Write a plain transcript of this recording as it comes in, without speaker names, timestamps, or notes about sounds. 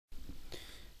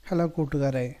Hello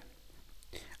കൂട്ടുകാരെ,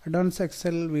 advance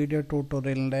Excel video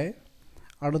ട്യൂട്ടോറിയലിൻ്റെ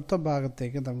അടുത്ത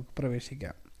ഭാഗത്തേക്ക് നമുക്ക്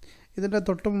പ്രവേശിക്കാം. ഇതിൻ്റെ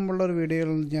തൊട്ട് മുമ്പുള്ള ഒരു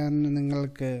വീഡിയോയിൽ ഞാൻ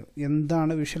നിങ്ങൾക്ക്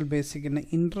എന്താണ് വിഷ്വൽ ബേസിക്കിൻ്റെ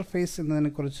ഇൻ്റർഫേസ്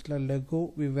എന്നതിനെക്കുറിച്ചുള്ള ലഘു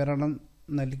വിവരണം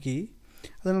നൽകി.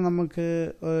 അതിന് നമുക്ക്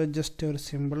ജസ്റ്റ് ഒരു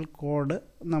സിമ്പിൾ കോഡ്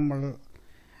നമ്മൾ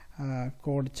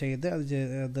കോഡ് ചെയ്ത്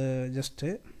അത്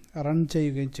ജസ്റ്റ് റൺ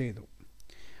ചെയ്യുകയും ചെയ്തു.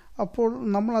 അപ്പോൾ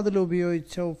നമ്മൾ അതിൽ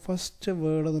ഉപയോഗിച്ച ഫസ്റ്റ്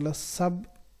വേർഡ് എന്നുള്ള സബ്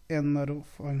എന്നൊരു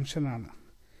ഫങ്ഷനാണ്.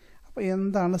 അപ്പോൾ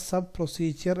എന്താണ് സബ്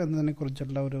പ്രൊസീജിയർ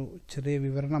എന്നതിനെക്കുറിച്ചുള്ള ഒരു ചെറിയ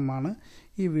വിവരണമാണ്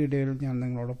ഈ വീഡിയോയിൽ ഞാൻ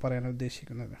നിങ്ങളോട് പറയാൻ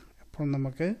ഉദ്ദേശിക്കുന്നത്. അപ്പോൾ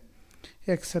നമുക്ക്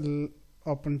എക്സൽ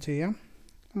ഓപ്പൺ ചെയ്യാം.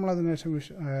 നമ്മളതിനുശേഷം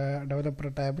ഡെവലപ്പർ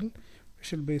ടാബിൽ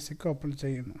വിഷ്വൽ ബേസിക് ഓപ്പൺ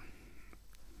ചെയ്യുന്നു.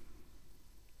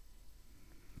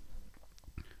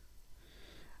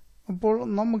 അപ്പോൾ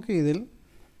നമുക്ക് ഇതിൽ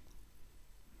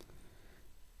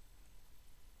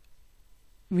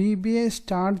VBA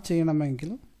സ്റ്റാർട്ട്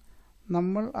ചെയ്യണമെങ്കിൽ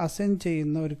നമ്മൾ അസൈൻ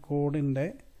ചെയ്യുന്ന ഒരു കോഡിൻ്റെ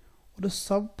ഒരു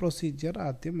സബ് പ്രൊസീജിയർ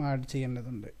ആദ്യം ആഡ്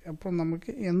ചെയ്യേണ്ടതുണ്ട്. അപ്പോൾ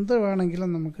നമുക്ക് എന്ത് വേണമെങ്കിലും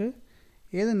നമുക്ക്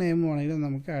ഏത് നെയിം വേണമെങ്കിലും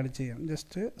നമുക്ക് ആഡ് ചെയ്യാം.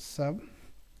 ജസ്റ്റ് സബ്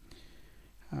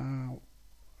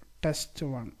ടെസ്റ്റ്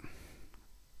 1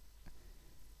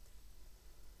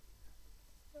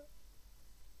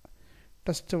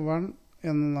 ടെസ്റ്റ് 1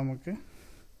 എന്ന് നമുക്ക്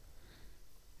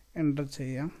എൻ്റർ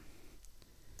ചെയ്യാം.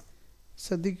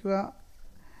 ശ്രദ്ധിക്കുക,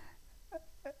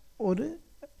 ഒരു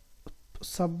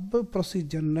സബ്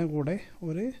പ്രൊസീജിയറിൻ്റെ കൂടെ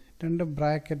ഒരു 2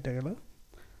 ബ്രാക്കറ്റുകൾ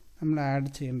നമ്മൾ ആഡ്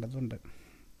ചെയ്യേണ്ടതുണ്ട്.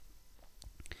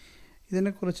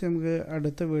 ഇതിനെക്കുറിച്ച് നമുക്ക്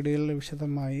അടുത്ത വീഡിയോയിൽ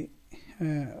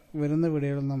വരുന്ന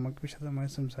വീഡിയോയിൽ നമുക്ക് വിശദമായി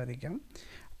സംസാരിക്കാം.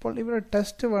 അപ്പോൾ ഇവിടെ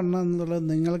ടെസ്റ്റ് 1 എന്നുള്ളത്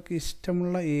നിങ്ങൾക്ക്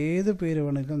ഇഷ്ടമുള്ള ഏത് പേര്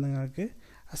വേണമെങ്കിലും നിങ്ങൾക്ക്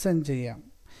അസൈൻ ചെയ്യാം.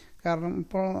 കാരണം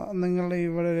ഇപ്പോൾ നിങ്ങൾ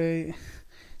ഇവിടെ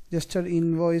ജസ്റ്റ് ഒരു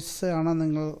ഇൻവോയ്സ് ആണ്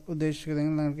നിങ്ങൾ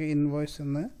ഉദ്ദേശിക്കുന്നതെങ്കിൽ നിങ്ങൾക്ക് ഇൻവോയ്സ്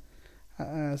എന്ന്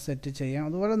സെറ്റ് ചെയ്യാം.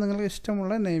 അതുപോലെ നിങ്ങൾക്ക്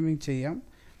ഇഷ്ടമുള്ള നെയിമിംഗ് ചെയ്യാം.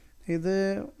 ഇത്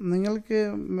നിങ്ങൾക്ക്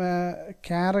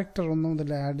ക്യാരക്ടർ ഒന്നും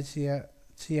ഇതിൽ ആഡ്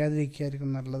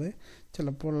ചെയ്യാതിരിക്കുകയായിരിക്കും നല്ലത്.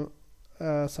 ചിലപ്പോൾ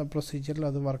സബ് പ്രൊസീജിയറിൽ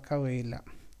അത് വർക്കാവുകയില്ല.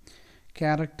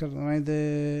 ക്യാരക്ടർ, അതായത്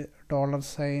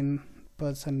 $,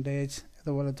 പെർസെൻറ്റേജ്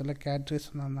അതുപോലത്തുള്ള കാറ്റഗറീസ്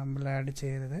ഒന്നും നമ്മൾ ആഡ്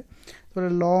ചെയ്യരുത്. അതുപോലെ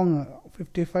ലോങ്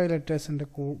 55 ലെറ്റേഴ്സിൻ്റെ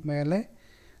മേലെ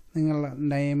നിങ്ങൾ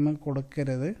നെയിം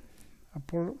കൊടുക്കരുത്.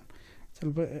 അപ്പോൾ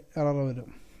ചിലപ്പോൾ എറർ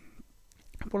വരും.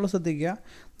 അപ്പോൾ ശ്രദ്ധിക്കുക,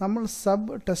 നമ്മൾ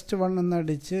സബ് ടെസ്റ്റ് 1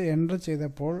 എന്നടിച്ച് എൻ്റർ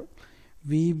ചെയ്തപ്പോൾ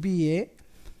VBA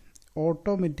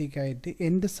ഓട്ടോമാറ്റിക്കായിട്ട്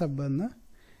എൻഡ് സബ് എന്ന്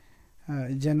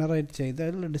ജനറേറ്റ് ചെയ്ത്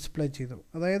അതിൽ ഡിസ്പ്ലേ ചെയ്തു.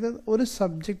 അതായത് ഒരു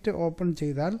സബ്ജക്റ്റ് ഓപ്പൺ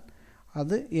ചെയ്താൽ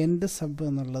അത് എൻഡ് സബ്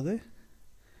എന്നുള്ളത്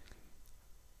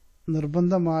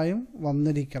നിർബന്ധമായും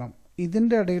വന്നിരിക്കണം.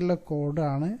 ഇതിൻ്റെ ഇടയിലുള്ള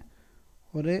കോഡാണ്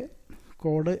ഒരു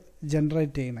കോഡ്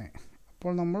ജനറേറ്റ് ചെയ്യുന്നത്.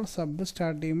 അപ്പോൾ നമ്മൾ സബ്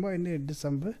സ്റ്റാർട്ട് ചെയ്യുമ്പോൾ അതിൻ്റെ എൻഡ്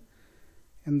സബ്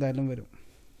എന്തായാലും വരും.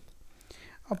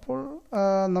 അപ്പോൾ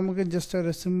നമുക്ക് ജസ്റ്റ്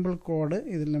ഒരു സിമ്പിൾ കോഡ്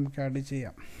ഇതിൽ നമുക്ക് ആഡ്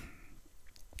ചെയ്യാം.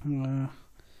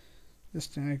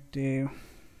 Just active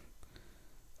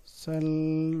cell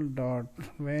dot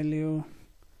value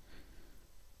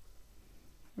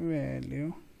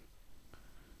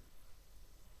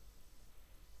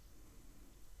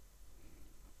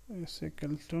is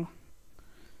equal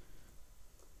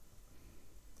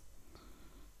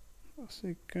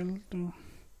to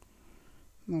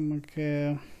നമുക്ക്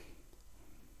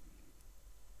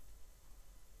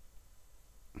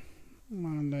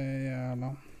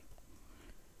മലയാളം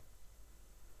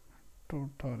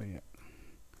ട്യൂട്ടോറിയൽ.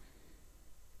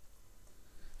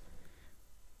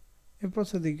 ഇപ്പോൾ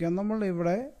ശ്രദ്ധിക്കുക, നമ്മൾ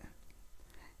ഇവിടെ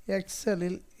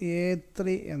എക്സലിൽ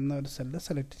A3 എന്നൊരു സെല്ല്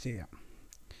സെലക്ട് ചെയ്യാം.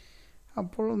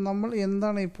 അപ്പോൾ നമ്മൾ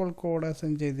എന്താണ് ഇപ്പോൾ കോഡ്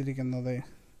അസൈൻ ചെയ്തിരിക്കുന്നത്?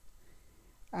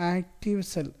 Active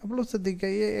cell. അപ്പോൾ ശ്രദ്ധിക്കുക,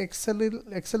 ഈ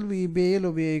എക്സൽ VBAയിൽ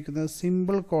ഉപയോഗിക്കുന്നത്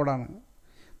സിമ്പിൾ കോഡാണ്.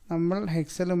 നമ്മൾ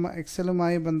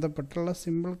എക്സലുമായി ബന്ധപ്പെട്ടുള്ള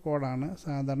സിമ്പിൾ കോഡാണ്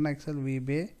സാധാരണ എക്സൽ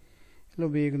VBAയിൽ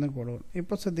ഉപയോഗിക്കുന്ന കോഡുകൾ.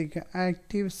 ഇപ്പോൾ ശ്രദ്ധിക്കുക,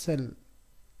 ആക്റ്റീവ് സെൽ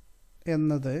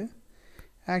എന്ന്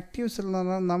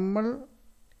പറഞ്ഞാൽ നമ്മൾ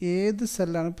ഏത്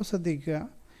സെല്ലാണ്. ഇപ്പോൾ ശ്രദ്ധിക്കുക,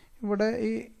 ഇവിടെ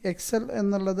ഈ എക്സൽ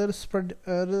എന്നുള്ളത്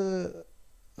ഒരു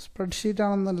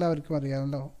സ്പ്രെഡ്ഷീറ്റാണെന്ന് എല്ലാവർക്കും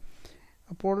അറിയാമല്ലോ.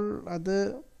 അപ്പോൾ അത്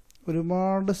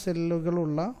ഒരുപാട്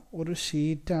സെല്ലുകളുള്ള ഒരു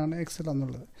ഷീറ്റാണ് എക്സൽ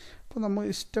എന്നുള്ളത്. അപ്പോൾ നമ്മൾ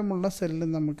ഇഷ്ടമുള്ള സെല്ല്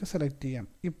നമുക്ക് സെലക്ട് ചെയ്യാം.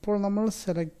 ഇപ്പോൾ നമ്മൾ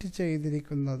സെലക്ട്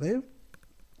ചെയ്തിരിക്കുന്നത്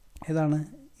ഏതാണ്?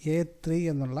 A3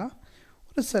 എന്നുള്ള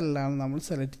ഒരു സെല്ലാണ് നമ്മൾ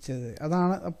സെലക്ട് ചെയ്തത്.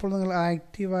 അതാണ്. അപ്പോൾ നിങ്ങൾ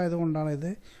ആക്റ്റീവ് ആയതുകൊണ്ടാണ്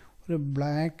ഇത് ഒരു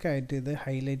ബ്ലാക്ക് ആയിട്ട് ഇത്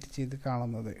ഹൈലൈറ്റ് ചെയ്ത്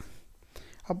കാണുന്നത്.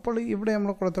 അപ്പോൾ ഇവിടെ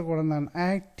നമ്മൾ കൊടുത്ത കോഡ് എന്താണ്?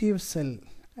 Active cell.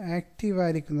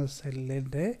 ആക്റ്റീവായിരിക്കുന്ന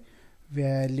സെല്ലിൻ്റെ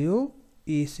വാല്യൂ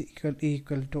ഈസ്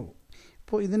ഈക്വൽ ടു.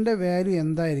 ഇപ്പോൾ ഇതിൻ്റെ വാല്യൂ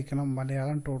എന്തായിരിക്കണം?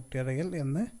 മലയാളം ട്യൂട്ടോറിയൽ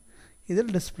എന്ന് ഇതിൽ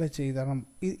ഡിസ്പ്ലേ ചെയ്തണം.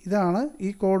 ഇതാണ് ഈ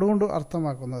കോഡ് കൊണ്ട്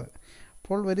അർത്ഥമാക്കുന്നത്.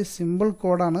 അപ്പോൾ വെരി സിമ്പിൾ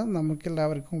കോഡാണ്,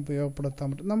 നമുക്കെല്ലാവർക്കും ഉപയോഗപ്പെടുത്താൻ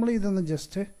പറ്റും. നമ്മൾ ഇതൊന്ന്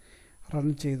ജസ്റ്റ് റൺ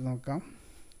ചെയ്ത് നോക്കാം.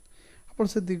 അപ്പോൾ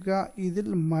ശ്രദ്ധിക്കുക, ഇതിൽ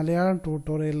മലയാളം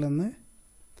ട്യൂട്ടോറിയലിൽ നിന്ന്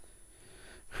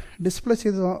ഡിസ്പ്ലേ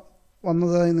ചെയ്ത്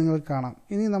വന്നതായി നിങ്ങൾ കാണാം.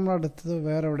 ഇനി നമ്മൾ അടുത്തത്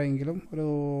വേറെ എവിടെയെങ്കിലും ഒരു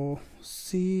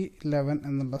C11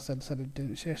 എന്നുള്ള സെൽ സെലക്ട്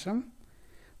ചെയ്തതിന് ശേഷം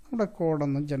നമ്മുടെ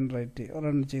കോഡൊന്ന് ജനറേറ്റ്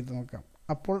റൺ ചെയ്ത് നോക്കാം.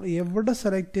 അപ്പോൾ എവിടെ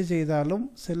സെലക്ട് ചെയ്താലും,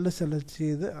 സെല്ല് സെലക്ട്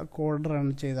ചെയ്ത് ആ കോഡ് റൺ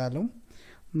ചെയ്താലും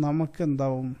നമുക്ക്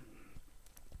എന്താവും,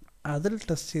 അതിൽ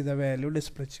ടെസ്റ്റ് ചെയ്ത വാല്യൂ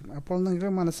ഡിസ്പ്ലേ ചെയ്യും. അപ്പോൾ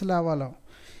നിങ്ങൾക്ക് മനസ്സിലാവാലോ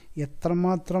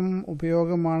എത്രമാത്രം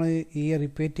ഉപയോഗമാണ് ഈ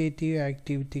റിപ്പീറ്റേറ്റീവ്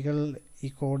ആക്ടിവിറ്റികൾ ഈ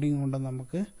കോഡിംഗ് കൊണ്ട്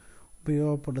നമുക്ക്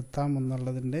ഉപയോഗപ്പെടുത്താം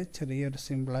എന്നുള്ളതിൻ്റെ ചെറിയൊരു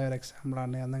സിമ്പിളായൊരു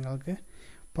എക്സാമ്പിളാണ് ഞാൻ നിങ്ങൾക്ക്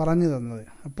പറഞ്ഞു തന്നത്.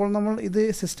 അപ്പോൾ നമ്മൾ ഇത്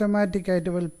സിസ്റ്റമാറ്റിക്കായിട്ട്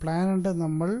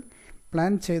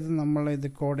പ്ലാൻ ചെയ്ത് നമ്മൾ ഇത്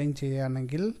കോഡിങ്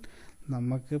ചെയ്യുകയാണെങ്കിൽ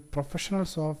നമുക്ക് പ്രൊഫഷണൽ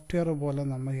സോഫ്റ്റ്വെയർ പോലെ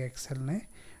നമുക്ക് എക്സലിനെ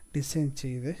ഡിസൈൻ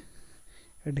ചെയ്ത്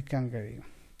എടുക്കാൻ കഴിയും.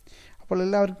 അപ്പോൾ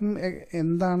എല്ലാവർക്കും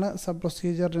എന്താണ് സബ്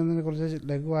പ്രൊസീജിയർ എന്നതിനെക്കുറിച്ച്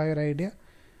ലഘുവായൊരു ഐഡിയ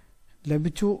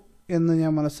ലഭിച്ചു എന്ന്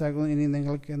ഞാൻ മനസ്സിലാക്കുന്നു. ഇനി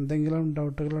നിങ്ങൾക്ക് എന്തെങ്കിലും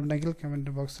ഡൗട്ടുകളുണ്ടെങ്കിൽ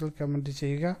കമൻറ്റ് ബോക്സിൽ കമൻറ്റ്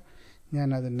ചെയ്യുക.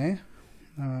 ഞാനതിനെ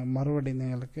മറുപടി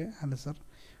നിങ്ങൾക്ക് ആൻസർ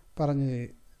പറഞ്ഞു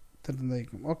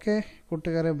തരുന്നതായിരിക്കും. ഓക്കെ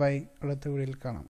കൂട്ടുകാരെ, ബൈ. അടുത്ത വീഡിയോയിൽ കാണാം.